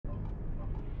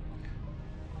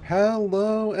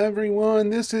Hello everyone,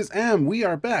 this is M. We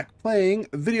are back playing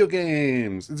video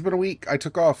games. It's been a week. I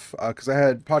took off because I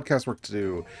had podcast work to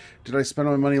do. Did I spend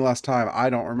all my money last time? I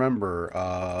don't remember.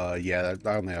 Yeah,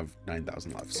 I only have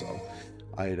 9,000 left, so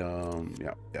item.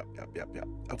 Yep.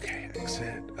 Okay,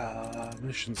 exit.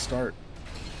 Mission start.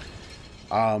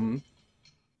 Um,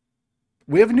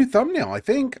 we have a new thumbnail. I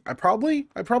think I probably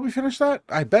finished that.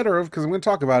 I better have because I'm going to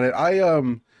talk about it.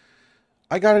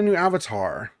 I got a new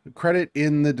avatar. Credit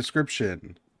in the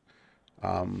description.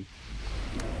 Um,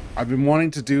 I've been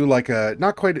wanting to do like a,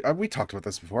 not quite, we talked about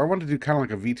this before. I wanted to do kind of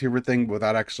like a VTuber thing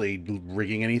without actually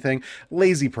rigging anything.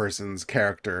 Lazy person's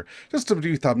character. Just to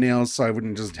do thumbnails so I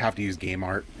wouldn't just have to use game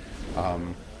art.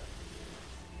 Um,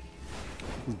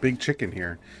 big chicken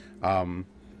here.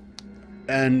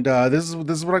 This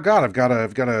is what I got. I've got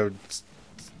a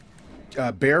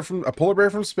polar bear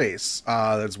from space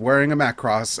that's wearing a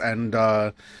Macross and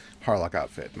Harlock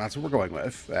outfit, and that's what we're going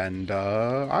with. And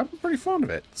I'm pretty fond of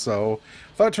it, so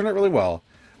I thought it turned out really well.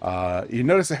 You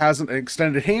notice it has an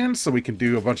extended hand, so we can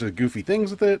do a bunch of goofy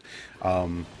things with it.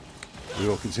 We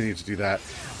will continue to do that.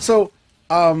 So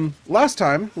last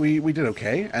time we did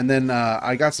okay, and then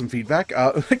I got some feedback.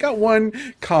 I got one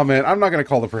comment. I'm not going to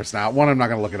call the person out. One, I'm not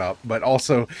going to look it up, but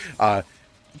also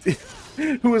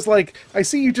who was like, I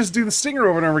see you just do the stinger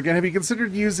over and over again. Have you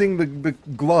considered using the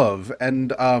glove?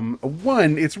 And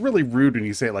one, it's really rude when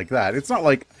you say it like that. It's not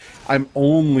like I'm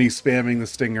only spamming the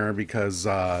stinger because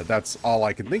that's all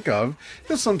I can think of.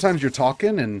 Just sometimes you're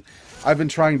talking, and I've been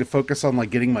trying to focus on like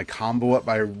getting my combo up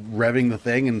by revving the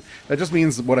thing, and that just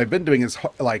means what I've been doing is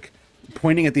like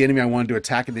pointing at the enemy I wanted to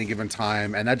attack at any given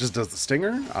time, and that just does the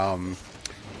stinger.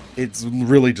 It's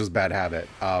really just bad habit.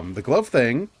 The glove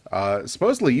thing,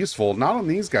 supposedly useful, not on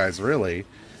these guys really.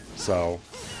 So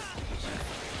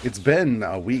it's been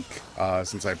a week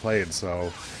since I played,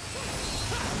 so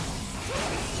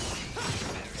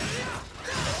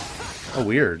oh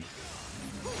weird.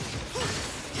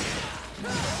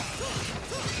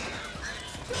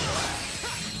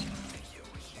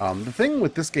 The thing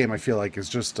with this game, I feel like, is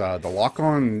just the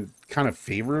lock-on kind of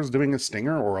favors doing a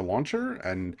stinger or a launcher,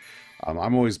 and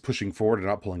I'm always pushing forward and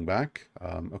not pulling back.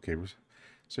 Okay,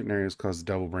 certain areas cause the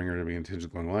Devil Bringer to be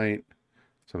intentionally going light.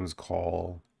 Sometimes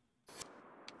call.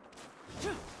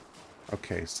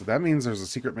 Okay, so that means there's a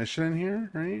secret mission in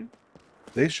here, right?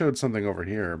 They showed something over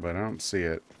here, but I don't see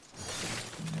it.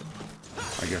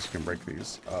 I guess you can break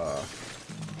these.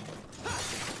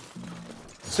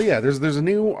 So yeah, there's a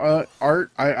new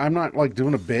art. I'm not like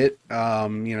doing a bit. You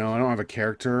know, I don't have a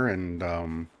character, and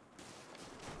I'm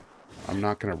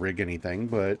not gonna rig anything.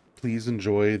 But please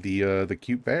enjoy the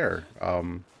cute bear.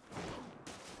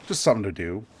 Just something to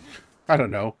do. I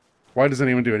don't know. Why does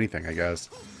anyone do anything? I guess.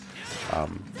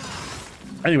 Um,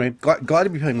 anyway, glad to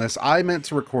be playing this. I meant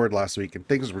to record last week, and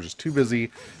things were just too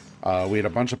busy. We had a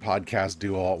bunch of podcasts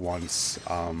due all at once,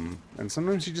 and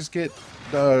sometimes you just get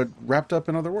wrapped up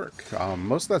in other work.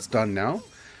 Most of that's done now,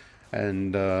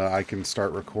 and I can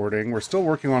start recording. We're still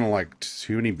working on like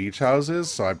too many beach houses,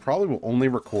 so I probably will only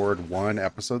record one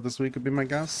episode this week, would be my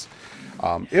guess.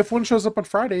 If one shows up on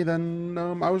Friday, then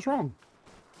I was wrong.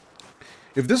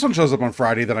 If this one shows up on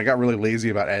Friday, then I got really lazy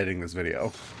about editing this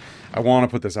video. I want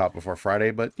to put this out before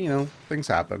Friday, but, you know, things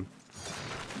happen.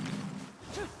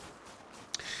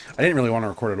 I didn't really want to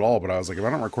record at all, but I was like, if I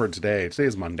don't record today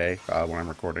is Monday when I'm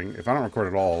recording. If I don't record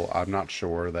at all, I'm not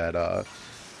sure that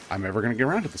I'm ever going to get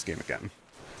around to this game again.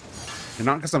 And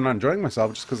not because I'm not enjoying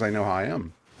myself, just because I know how I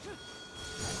am.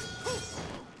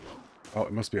 Oh,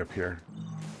 it must be up here.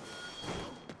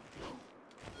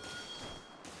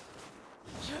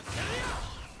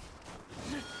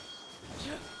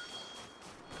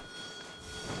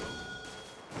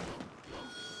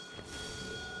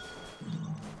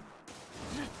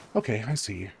 Okay, I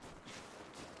see.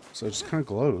 So it just kind of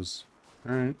glows.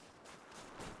 Alright.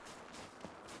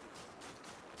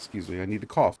 Excuse me, I need to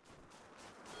cough.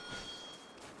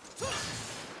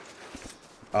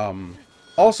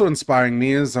 Also inspiring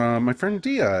me is my friend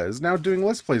Dia is now doing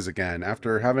Let's Plays again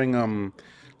after having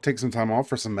take some time off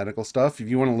for some medical stuff. If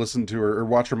you want to listen to her or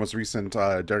watch her most recent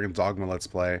Dragon's Dogma Let's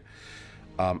Play.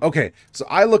 Okay, so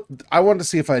I wanted to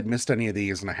see if I had missed any of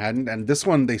these, and I hadn't. And this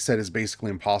one, they said, is basically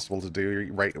impossible to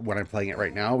do right when I'm playing it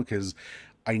right now, because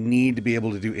I need to be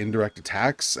able to do indirect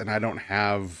attacks, and I don't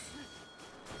have...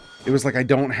 It was like I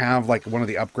don't have, like, one of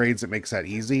the upgrades that makes that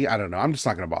easy. I don't know. I'm just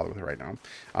not going to bother with it right now.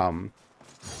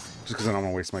 Just because I don't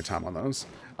want to waste my time on those.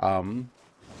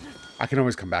 I can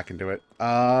always come back and do it.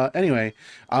 Anyway,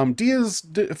 Dia's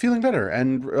feeling better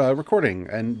and recording,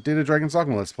 and did a Dragon's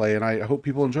Dogma Let's Play, and I hope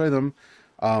people enjoy them.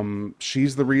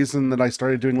 She's the reason that I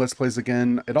started doing Let's Plays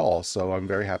again at all, so I'm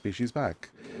very happy she's back.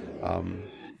 Um,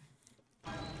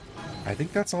 I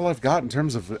think that's all I've got in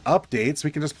terms of updates.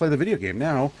 We can just play the video game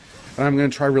now. And I'm going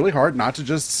to try really hard not to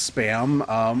just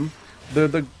spam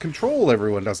the control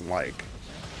everyone doesn't like.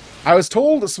 I was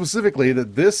told specifically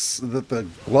that the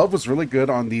glove was really good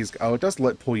on these. Oh, it does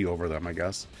pull you over them, I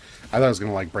guess. I thought it was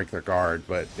going to like break their guard,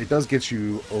 but it does get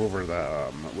you over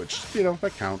them, which, you know,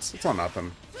 that counts. It's all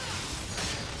nothing.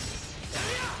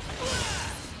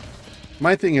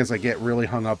 My thing is I get really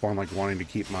hung up on like wanting to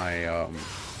keep my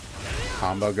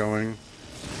combo going.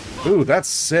 Ooh, that's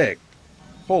sick.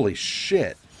 Holy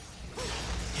shit.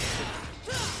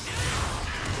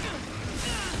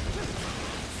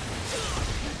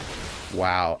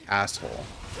 Wow, asshole.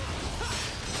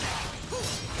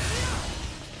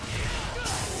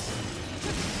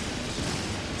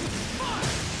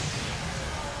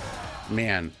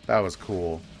 Man, that was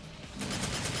cool.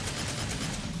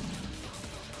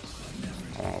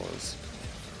 Always.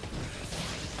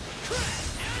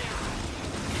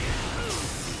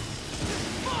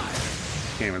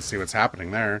 Can't even see what's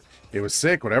happening there. It was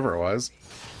sick, whatever it was.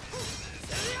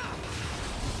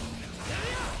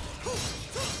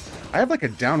 I have like a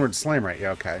downward slam right.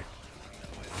 Yeah, okay.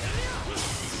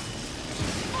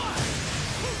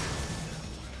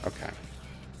 Okay.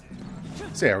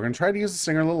 So yeah, we're gonna try to use the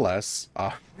stinger a little less.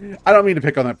 I don't mean to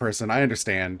pick on that person. I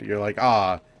understand. You're like,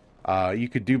 you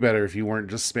could do better if you weren't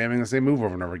just spamming the same move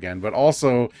over and over again. But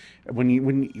also, when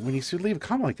you should leave a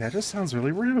comment like that, it just sounds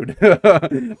really rude.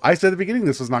 I said at the beginning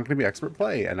this was not going to be expert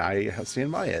play, and I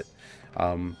stand by it.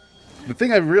 The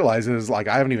thing I realized is, like,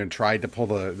 I haven't even tried to pull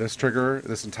this trigger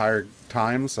this entire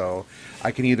time, so I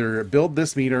can either build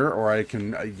this meter or I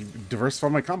can diversify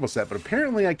my combo set, but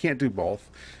apparently I can't do both.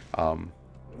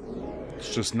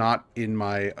 It's just not in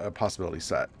my possibility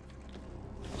set.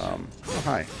 Oh,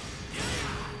 hi.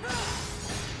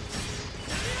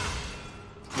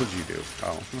 What did you do?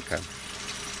 Oh, okay.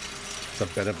 It's a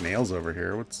bed of nails over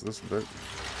here. What's this bit?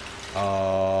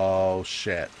 Oh,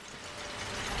 shit.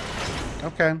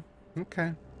 Okay.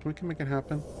 Okay, we can make it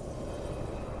happen.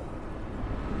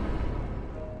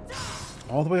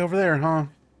 All the way over there, huh?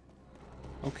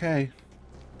 Okay.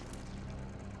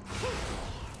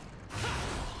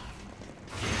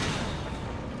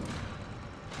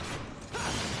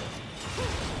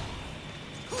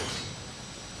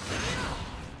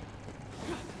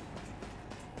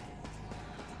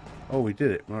 Oh, we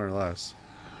did it, more or less.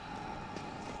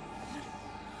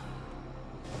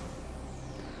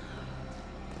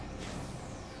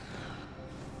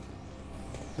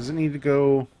 Does it need to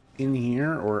go in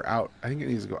here or out? I think it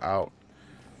needs to go out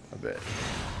a bit.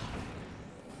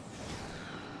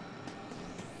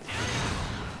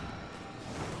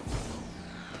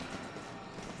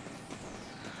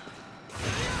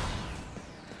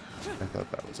 I thought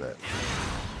that was it.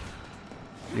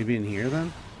 Maybe in here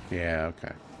then? Yeah,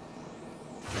 okay.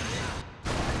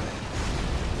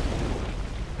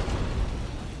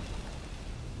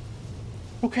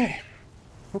 Okay.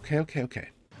 Okay.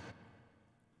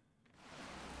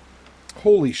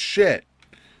 Holy shit.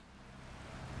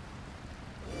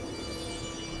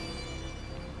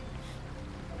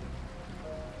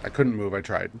 I couldn't move, I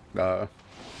tried. I'm gonna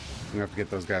have to get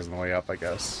those guys on the way up, I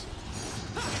guess.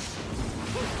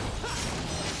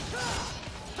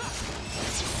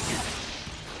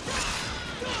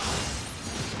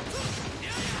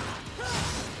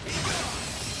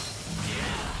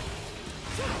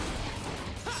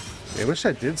 I wish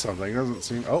that did something. It doesn't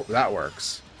seem... Oh, that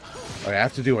works. I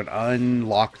have to do an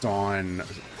unlocked on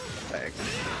thing.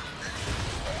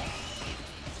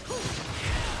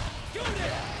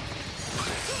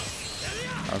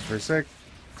 That was pretty sick.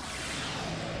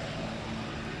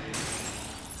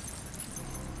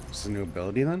 What's the new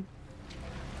ability then?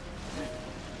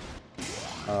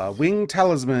 Wing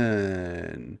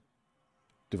Talisman.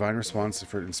 Divine response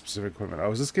for specific equipment.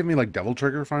 Oh, is this giving me like Devil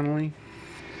Trigger finally?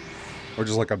 Or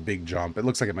just like a big jump? It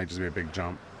looks like it might just be a big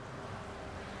jump.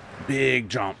 Big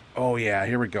jump. Oh yeah,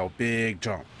 here we go. Big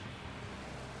jump.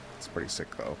 It's pretty sick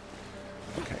though.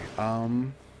 Okay,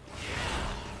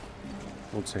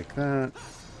 we'll take that.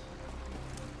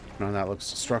 None of that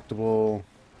looks destructible.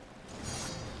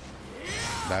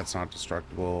 That's not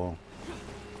destructible.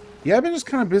 Yeah, I've been just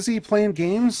kind of busy playing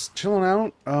games, chilling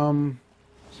out.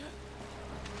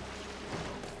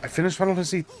 I finished Final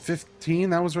Fantasy 15.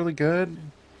 That was really good.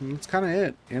 That's kind of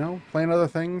it, you know? Playing other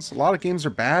things. A lot of games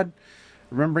are bad.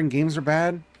 Remembering games are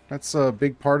bad. That's a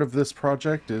big part of this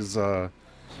project is, oh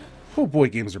boy,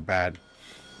 games are bad.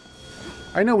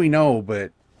 I know we know,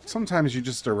 but sometimes you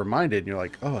just are reminded and you're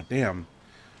like, oh, damn.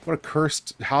 What a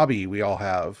cursed hobby we all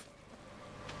have.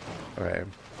 Okay.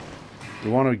 We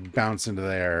want to bounce into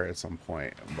there at some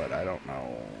point, but I don't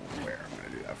know where I'm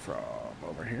going to do that from.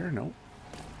 Over here? Nope.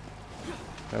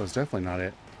 That was definitely not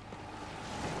it.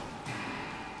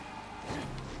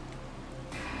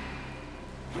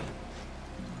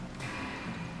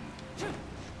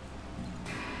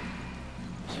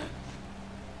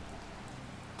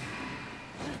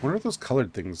 What do those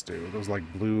colored things do? Those like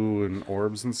blue and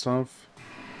orbs and stuff?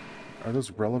 Are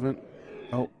those relevant?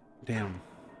 Oh, damn.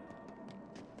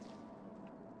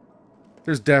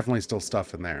 There's definitely still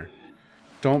stuff in there.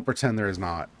 Don't pretend there is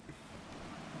not.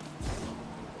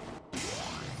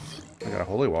 I got a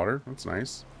holy water. That's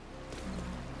nice.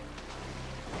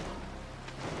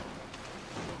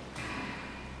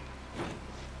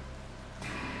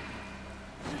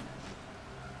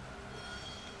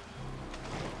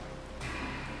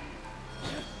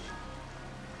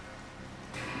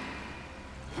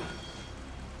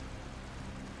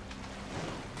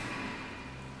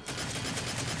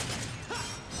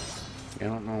 I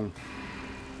don't know.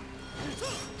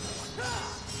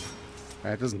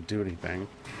 That doesn't do anything.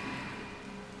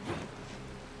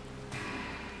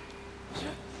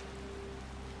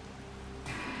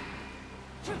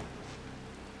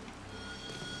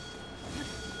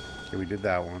 Okay, we did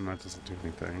that one. That doesn't do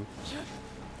anything.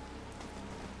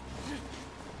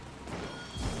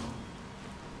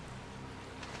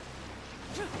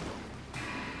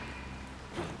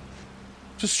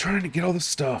 Just trying to get all this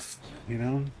stuff, you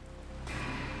know?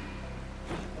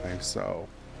 Okay, so.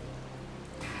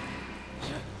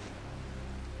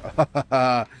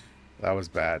 That was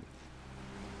bad.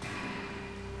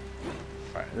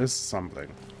 Alright, this is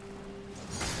something.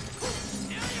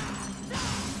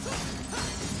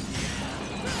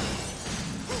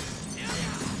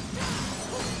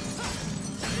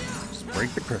 Just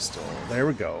break the crystal. There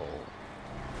we go.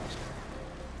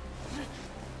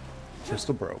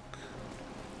 Crystal broke.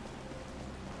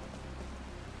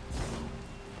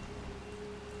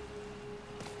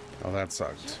 Oh, that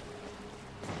sucked.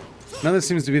 Now this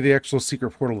seems to be the actual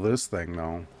secret portal to this thing,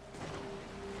 though.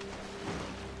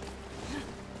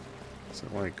 Is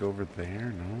it like over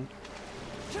there? No.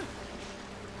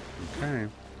 Okay.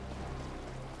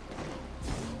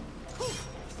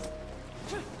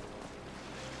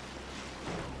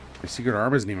 My secret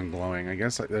arm isn't even glowing. I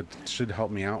guess that should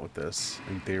help me out with this,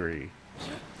 in theory.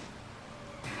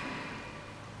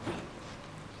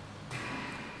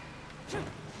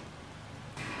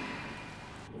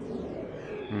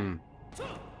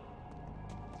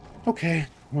 Okay,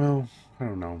 well, I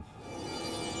don't know.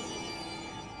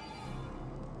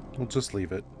 We'll just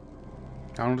leave it.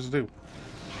 I don't know what to do.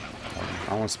 I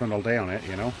don't want to spend all day on it,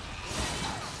 you know?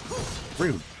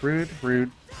 Rude, rude,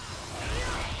 rude.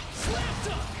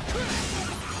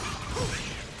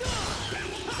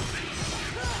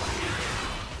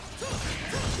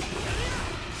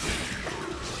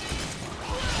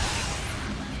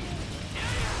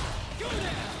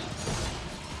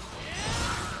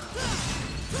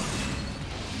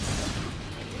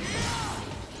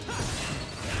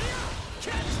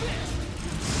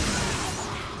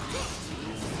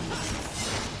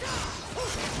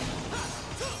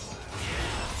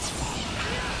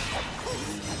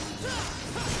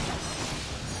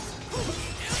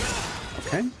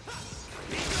 Okay.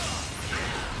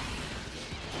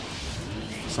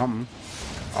 Something.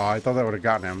 Oh, I thought that would have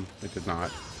gotten him. It did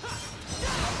not.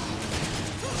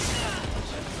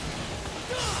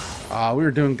 Ah, we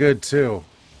were doing good too.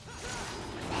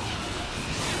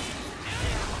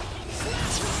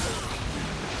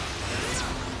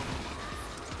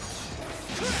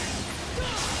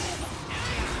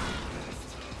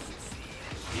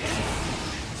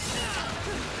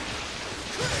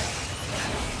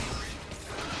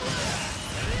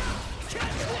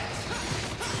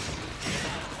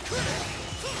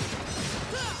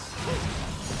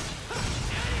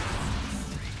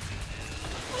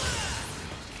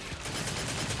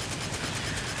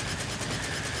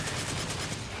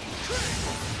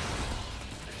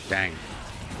 Dang.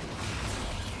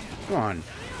 Come on.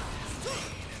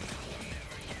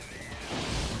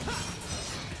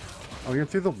 Oh, you're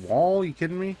through the wall? You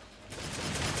kidding me?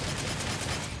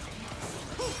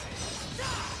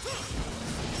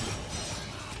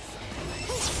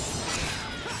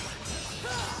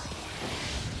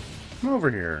 Come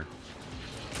over here.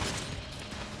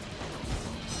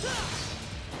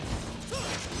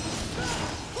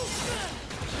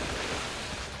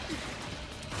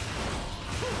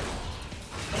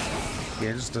 Yeah,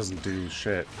 it just doesn't do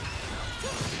shit.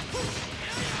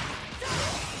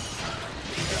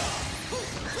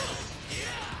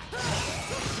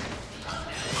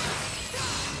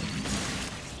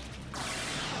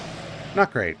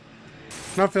 Not great.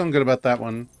 Not feeling good about that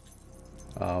one.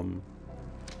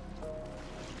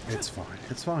 It's fine.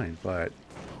 It's fine, but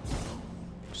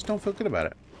just don't feel good about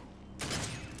it.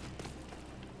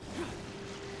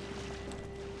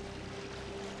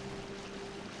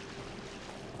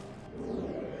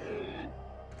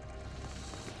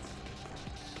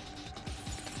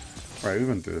 Right, we've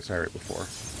been through this area before.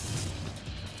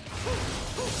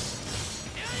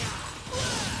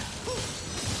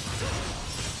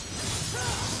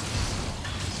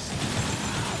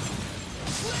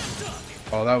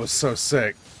 Oh, that was so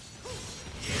sick.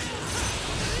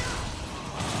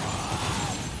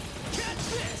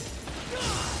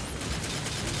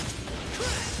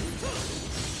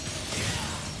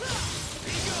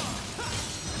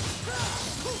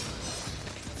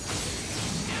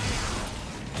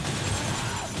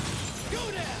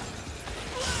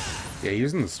 Yeah,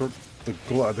 using the sword, the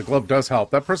glove does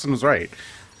help. That person was right.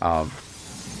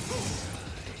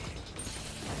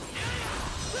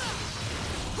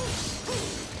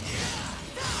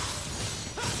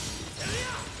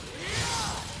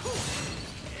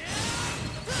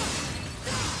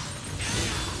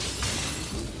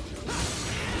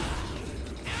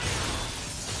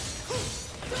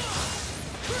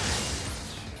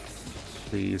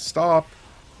 Please stop.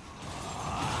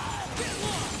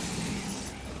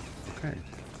 Okay.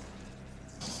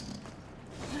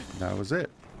 That was it.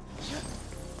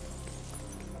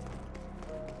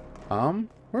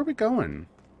 Where are we going?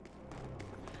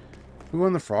 We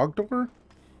won the frog door?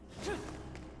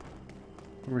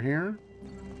 Over here?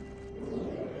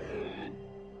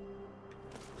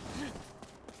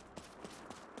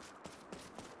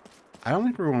 I don't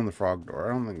think we're going the frog door.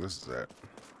 I don't think this is it.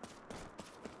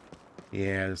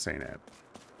 Yeah, this ain't it.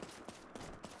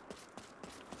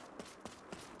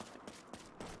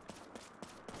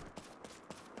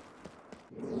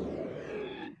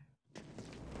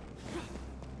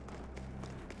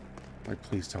 Like,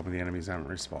 please tell me the enemies haven't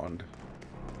respawned.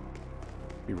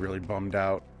 Be really bummed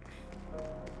out.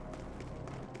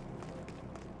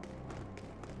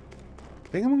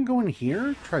 Think I'm gonna go in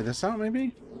here? Try this out,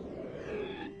 maybe?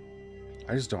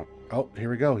 I just don't... Oh, here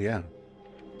we go, yeah.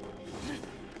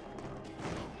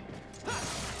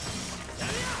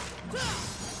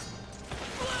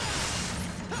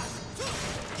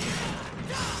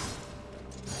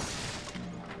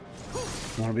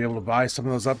 Want to be able to buy some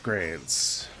of those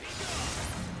upgrades.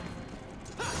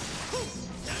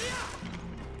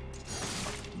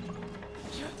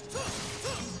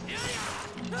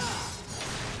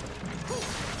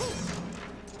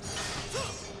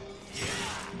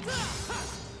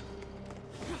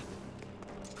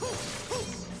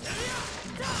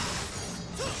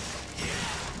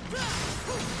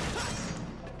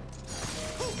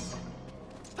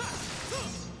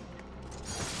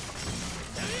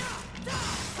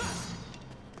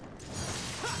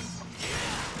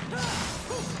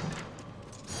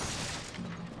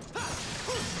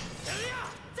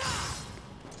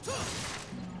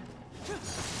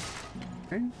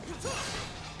 Okay.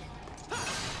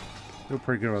 Feel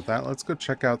pretty good about that. Let's go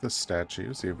check out this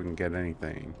statue, see if we can get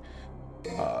anything.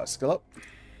 Skill up.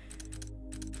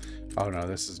 Oh no,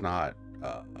 this is not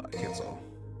cancel.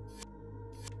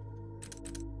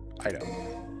 Item.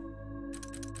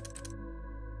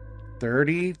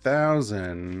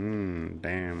 30,000.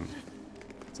 Damn.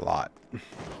 It's a lot.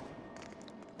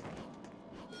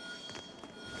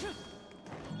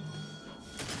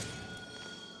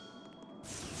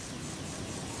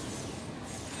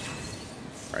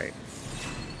 Right.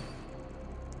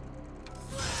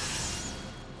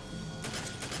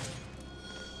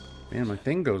 Man, my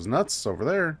thing goes nuts over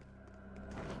there.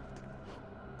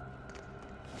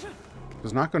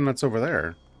 Does not go nuts over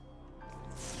there.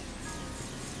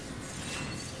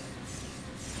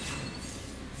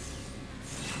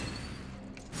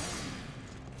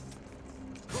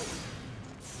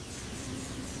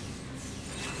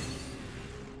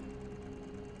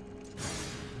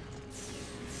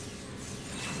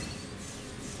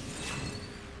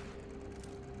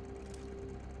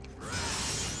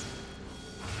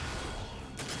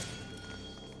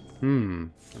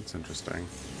 That's interesting.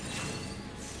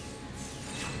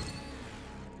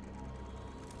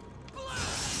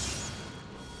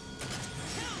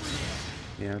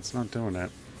 Yeah, it's not doing it.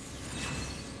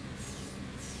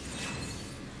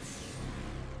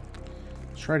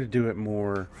 Let's try to do it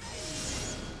more.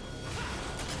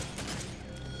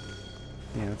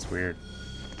 Yeah, that's weird.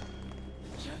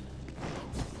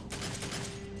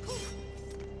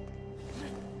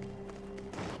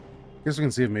 Guess we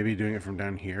can see if maybe doing it from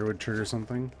down here would trigger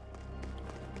something.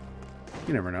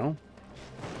 You never know.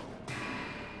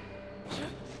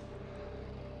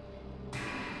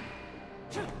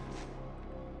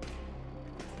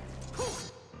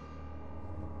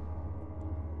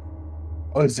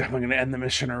 Oh, it's definitely going to end the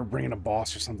mission or bring in a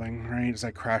boss or something, right? As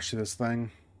I crash through this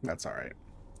thing. That's alright.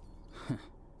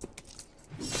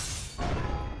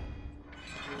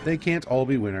 They can't all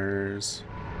be winners.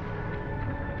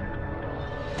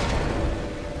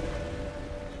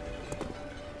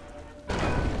 I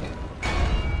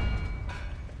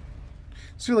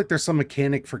feel like there's some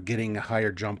mechanic for getting a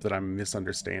higher jump that I'm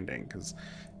misunderstanding, because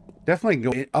definitely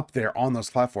go up there on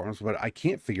those platforms, but I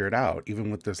can't figure it out,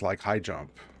 even with this, like, high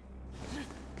jump.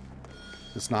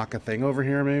 Just knock a thing over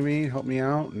here, maybe? Help me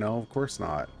out? No, of course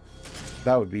not.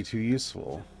 That would be too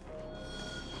useful.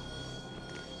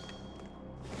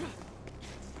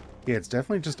 Yeah, it's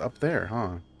definitely just up there,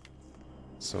 huh?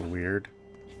 So weird.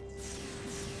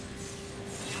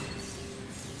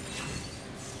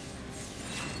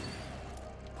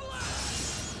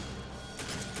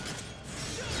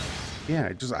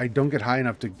 Yeah, I don't get high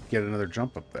enough to get another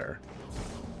jump up there.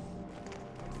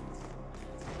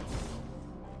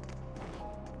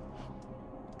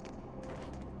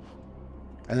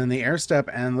 And then the air step,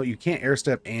 and you can't air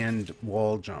step and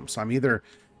wall jump. So I'm either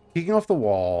kicking off the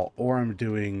wall or I'm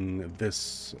doing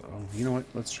this. Oh, you know what?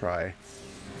 Let's try.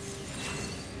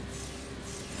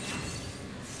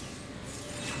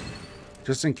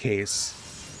 Just in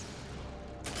case.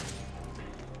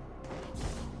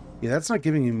 Yeah, that's not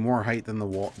giving you more height than the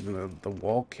wall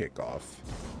kickoff.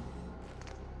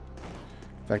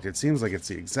 In fact, it seems like it's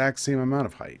the exact same amount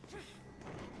of height.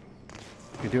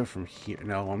 You do it from here.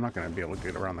 No, I'm not going to be able to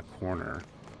get around the corner.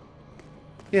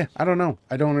 Yeah, I don't know.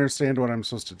 I don't understand what I'm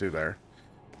supposed to do there.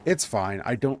 It's fine.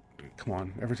 I don't... Come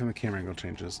on. Every time the camera angle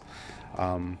changes.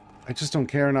 I just don't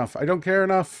care enough. I don't care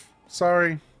enough.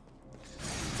 Sorry.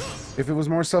 If it was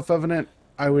more self-evident,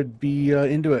 I would be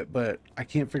into it, but I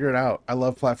can't figure it out. I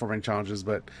love platforming challenges,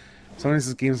 but sometimes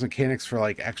this game's mechanics for,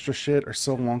 like, extra shit are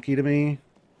so wonky to me.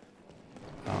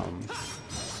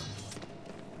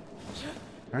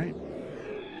 Alright.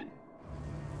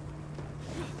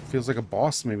 Feels like a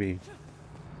boss, maybe.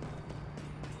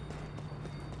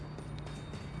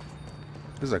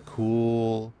 This is a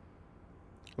cool...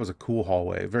 It was a cool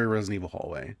hallway. Very Resident Evil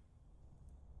hallway.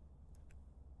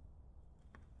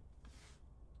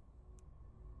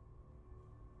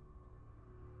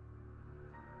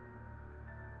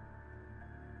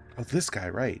 Oh, this guy,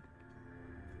 right.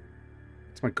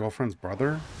 It's my girlfriend's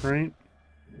brother, right?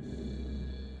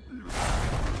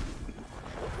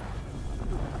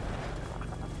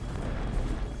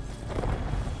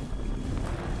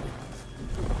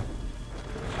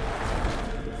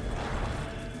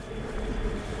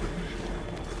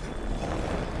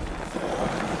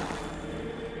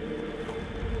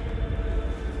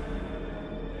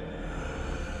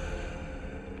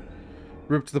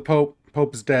 Rip to the Pope.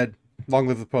 Pope is dead. Long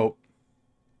live the Pope.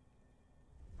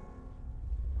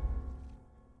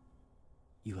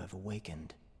 You have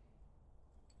awakened.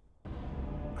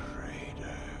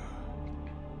 Credo.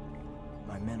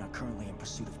 My men are currently in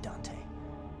pursuit of Dante.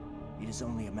 It is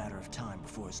only a matter of time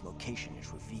before his location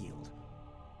is revealed.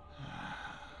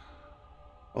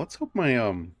 Let's hope my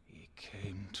He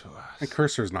came to my us.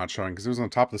 cursor's not showing because it was on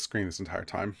top of the screen this entire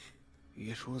time.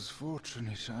 It was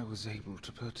fortunate I was able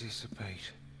to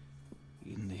participate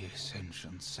in the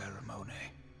Ascension ceremony.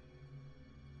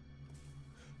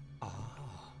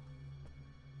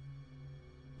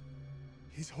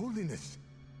 His Holiness!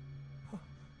 Huh.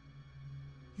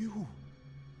 You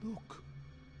look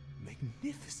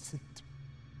magnificent.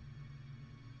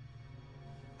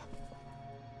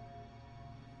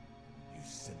 You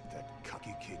sent that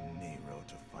cocky kid Nero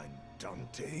to find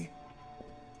Dante?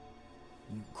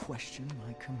 You question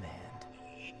my command.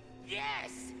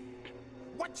 Yes!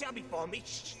 What shall befall me?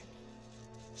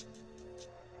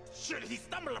 Should he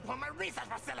stumble upon my research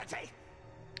facility?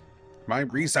 My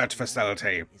research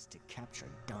facility. Is to capture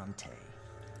Dante.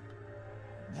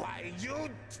 Why, you...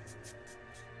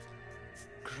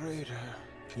 Credo.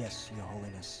 Yes, Your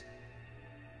Holiness.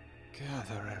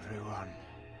 Gather everyone.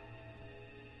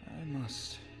 I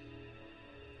must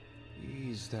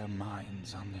ease their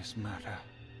minds on this matter.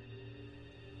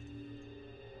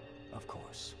 Of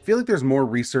course. I feel like there's more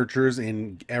researchers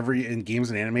in games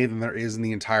and anime than there is in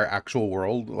the entire actual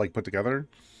world, like, put together.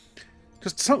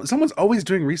 Just someone's always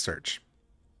doing research.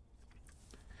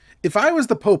 If I was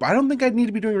the Pope, I don't think I'd need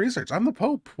to be doing research. I'm the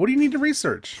Pope. What do you need to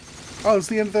research? Oh, it's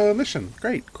the end of the mission.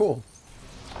 Great, cool.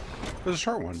 It was a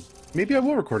short one. Maybe I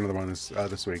will record another one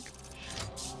this week.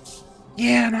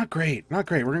 Yeah, not great. Not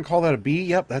great. We're gonna call that a B.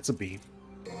 Yep, that's a B.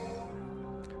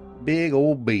 Big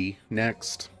old B.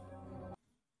 Next.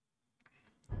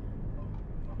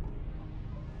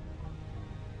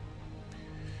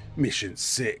 Mission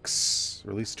 6.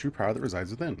 Release true power that resides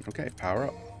within. Okay, power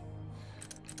up.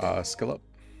 Skill up.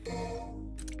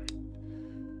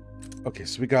 Okay,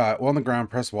 so we got on the ground,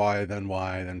 press Y, then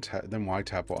Y,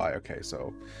 tap Y. Okay,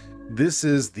 so this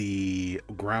is the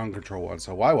ground control one.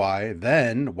 So Y,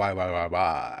 then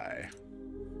Y.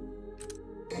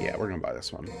 Yeah, we're gonna buy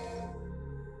this one.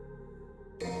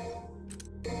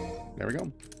 There we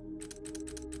go.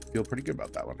 Feel pretty good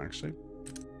about that one, actually.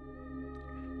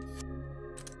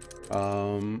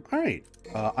 All right.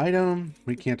 Item.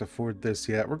 We can't afford this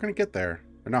yet. We're gonna get there.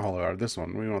 Or not hollow out. This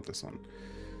one. We want this one.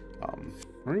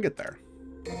 We're gonna get there.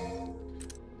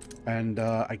 And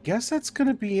I guess that's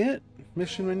gonna be it.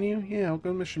 Mission menu. Yeah, I'll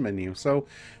go mission menu. So,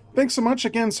 thanks so much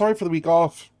again. Sorry for the week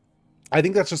off. I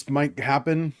think that just might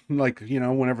happen. Like, you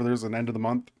know, whenever there's an end of the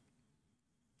month.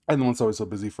 And the month's always so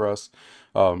busy for us.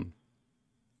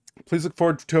 Please look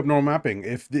forward to Abnormal Mapping.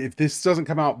 If this doesn't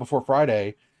come out before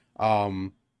Friday,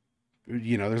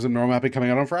 you know, there's a normal mapping coming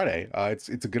out on Friday. It's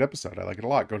a good episode. I like it a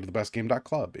lot. Go to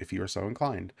thebestgame.club if you are so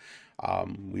inclined.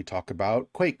 We talk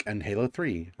about Quake and Halo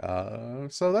 3.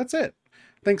 So that's it.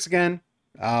 Thanks again.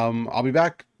 I'll be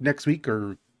back next week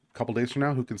or a couple days from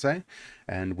now, who can say?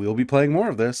 And we'll be playing more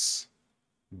of this.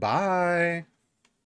 Bye.